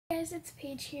guys, it's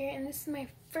Paige here, and this is my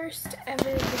first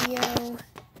ever video.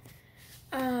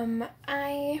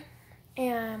 I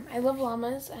love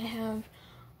llamas. I have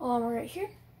a llama right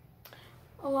here.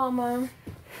 A llama.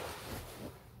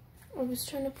 I was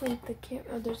trying to point the camera.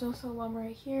 Oh, there's also a llama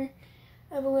right here.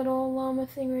 I have a little llama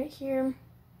thing right here.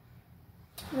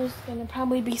 There's gonna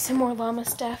probably be some more llama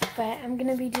stuff, but I'm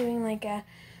gonna be doing like a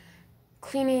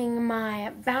cleaning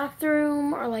my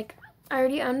bathroom, or like I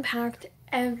already unpacked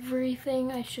everything.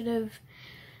 I should have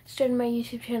started my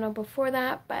YouTube channel before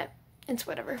that, but it's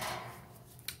whatever.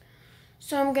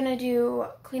 So I'm gonna do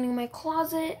cleaning my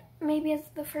closet maybe as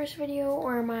the first video,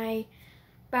 or my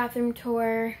bathroom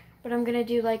tour, but I'm gonna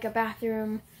do like a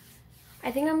bathroom.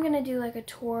 I think I'm gonna do like a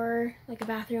tour, like a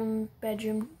bathroom,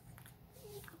 bedroom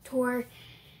tour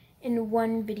in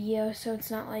one video, so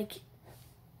it's not like,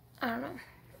 I don't know.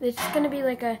 It's gonna be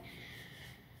like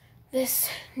this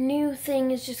new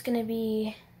thing is just gonna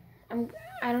be,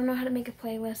 I don't know how to make a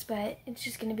playlist, but it's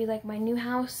just gonna be like my new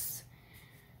house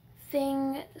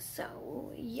thing.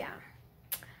 So yeah,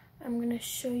 I'm gonna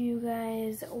show you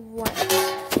guys what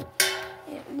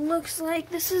it looks like.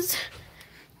 This is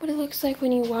what it looks like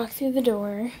when you walk through the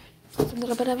door. It's a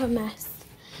little bit of a mess.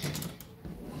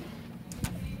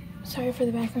 Sorry for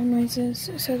the background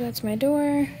noises. So that's my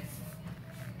door.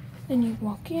 Then you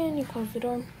walk in, you close the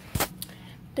door.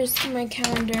 There's my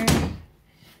calendar.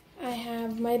 I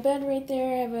have my bed right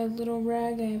there. I have a little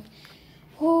rug. I have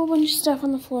a whole bunch of stuff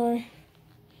on the floor.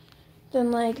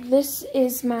 Then like this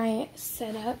is my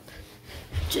setup.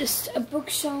 Just a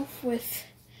bookshelf with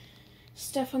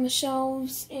stuff on the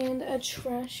shelves and a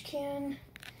trash can.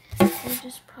 I'll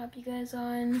just prop you guys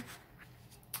on.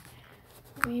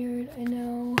 Weird, I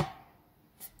know.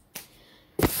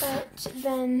 But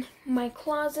then my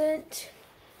closet.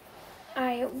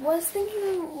 I was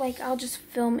thinking like I'll just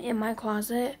film in my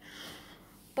closet,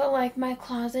 but like my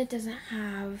closet doesn't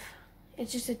have,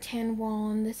 it's just a tan wall,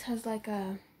 and this has like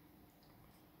a,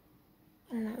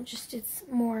 I don't know, just it's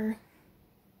more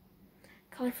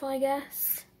colorful, I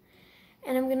guess.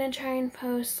 And I'm gonna try and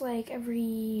post like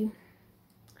every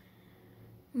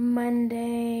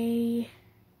Monday,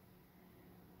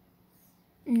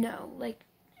 no, like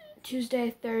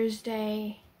Tuesday,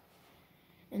 Thursday,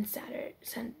 and Saturday,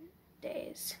 Sundays.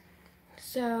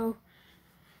 So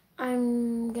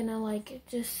I'm gonna like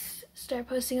just start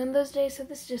posting on those days. So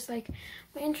this is just like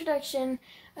my introduction.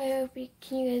 I hope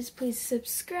can you guys please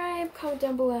subscribe, comment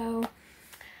down below,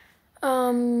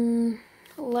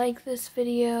 like this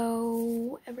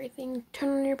video, everything,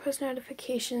 turn on your post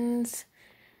notifications.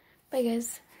 Bye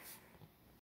guys.